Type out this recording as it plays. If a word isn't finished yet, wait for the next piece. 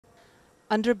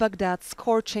Under Baghdad's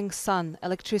scorching sun,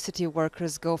 electricity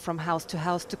workers go from house to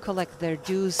house to collect their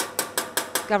dues.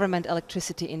 Government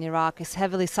electricity in Iraq is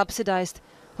heavily subsidized.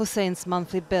 Hussein's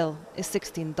monthly bill is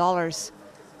 $16.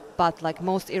 But like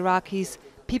most Iraqis,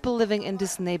 people living in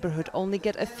this neighborhood only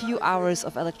get a few hours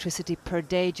of electricity per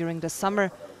day during the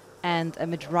summer, and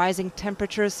amid rising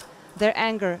temperatures, their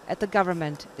anger at the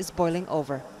government is boiling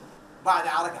over.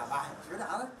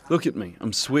 Look at me,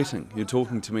 I'm sweating. You're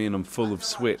talking to me and I'm full of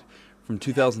sweat. From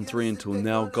 2003 until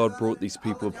now, God brought these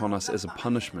people upon us as a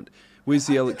punishment. Where's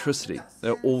the electricity?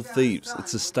 They're all thieves.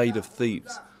 It's a state of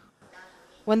thieves.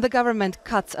 When the government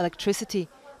cuts electricity,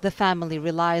 the family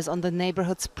relies on the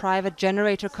neighborhood's private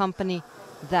generator company.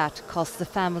 That costs the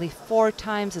family 4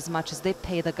 times as much as they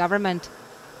pay the government.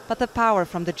 But the power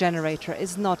from the generator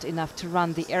is not enough to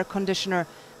run the air conditioner,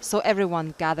 so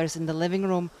everyone gathers in the living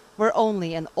room, where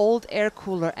only an old air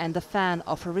cooler and a fan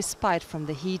offer respite from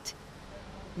the heat.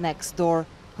 Next door,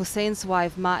 Hussein's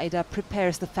wife Maida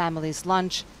prepares the family's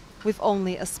lunch, with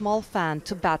only a small fan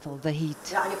to battle the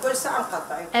heat.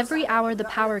 Every hour the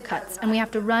power cuts, and we have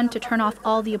to run to turn off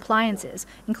all the appliances,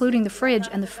 including the fridge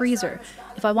and the freezer.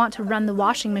 If I want to run the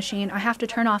washing machine, I have to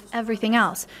turn off everything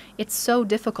else. It's so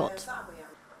difficult.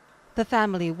 The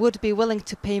family would be willing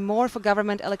to pay more for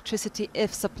government electricity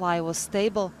if supply was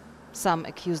stable. Some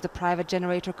accuse the private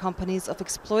generator companies of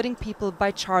exploiting people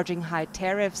by charging high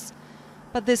tariffs.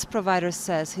 But this provider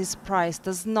says his price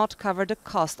does not cover the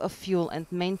cost of fuel and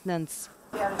maintenance.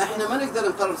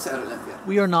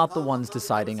 We are not the ones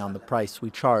deciding on the price we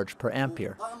charge per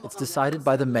ampere. It's decided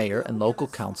by the mayor and local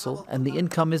council, and the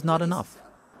income is not enough.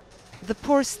 The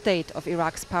poor state of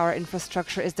Iraq's power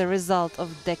infrastructure is the result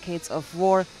of decades of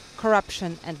war,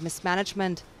 corruption and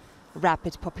mismanagement.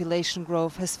 Rapid population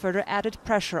growth has further added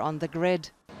pressure on the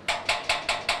grid.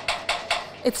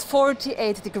 It's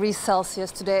 48 degrees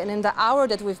Celsius today, and in the hour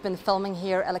that we've been filming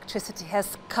here, electricity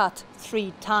has cut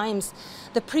 3 times.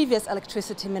 The previous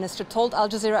electricity minister told Al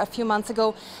Jazeera a few months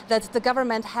ago that the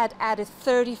government had added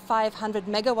 3,500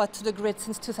 megawatts to the grid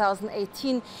since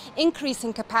 2018,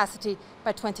 increasing capacity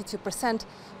by 22%.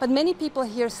 But many people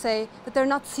here say that they're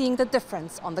not seeing the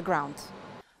difference on the ground.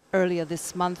 Earlier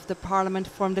this month, the parliament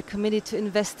formed a committee to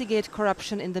investigate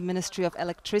corruption in the Ministry of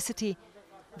Electricity.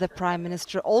 The Prime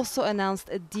Minister also announced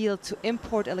a deal to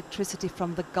import electricity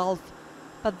from the Gulf,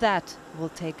 but that will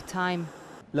take time.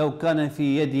 I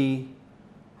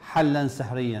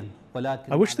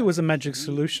wish there was a magic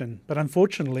solution, but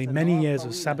unfortunately many years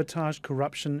of sabotage,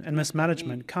 corruption and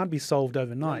mismanagement can't be solved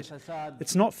overnight.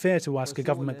 It's not fair to ask a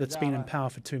government that's been in power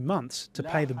for 2 months to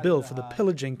pay the bill for the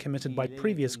pillaging committed by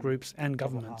previous groups and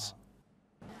governments.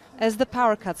 As the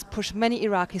power cuts push many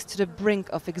Iraqis to the brink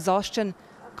of exhaustion,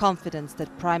 confidence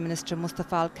that Prime Minister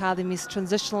Mustafa al-Kadhimi's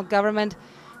transitional government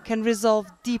can resolve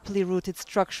deeply rooted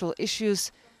structural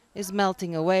issues is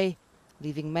melting away,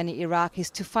 leaving many Iraqis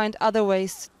to find other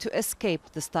ways to escape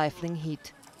the stifling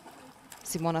heat.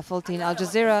 Simona, Foltyn, Al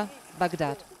Jazeera,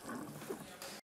 Baghdad.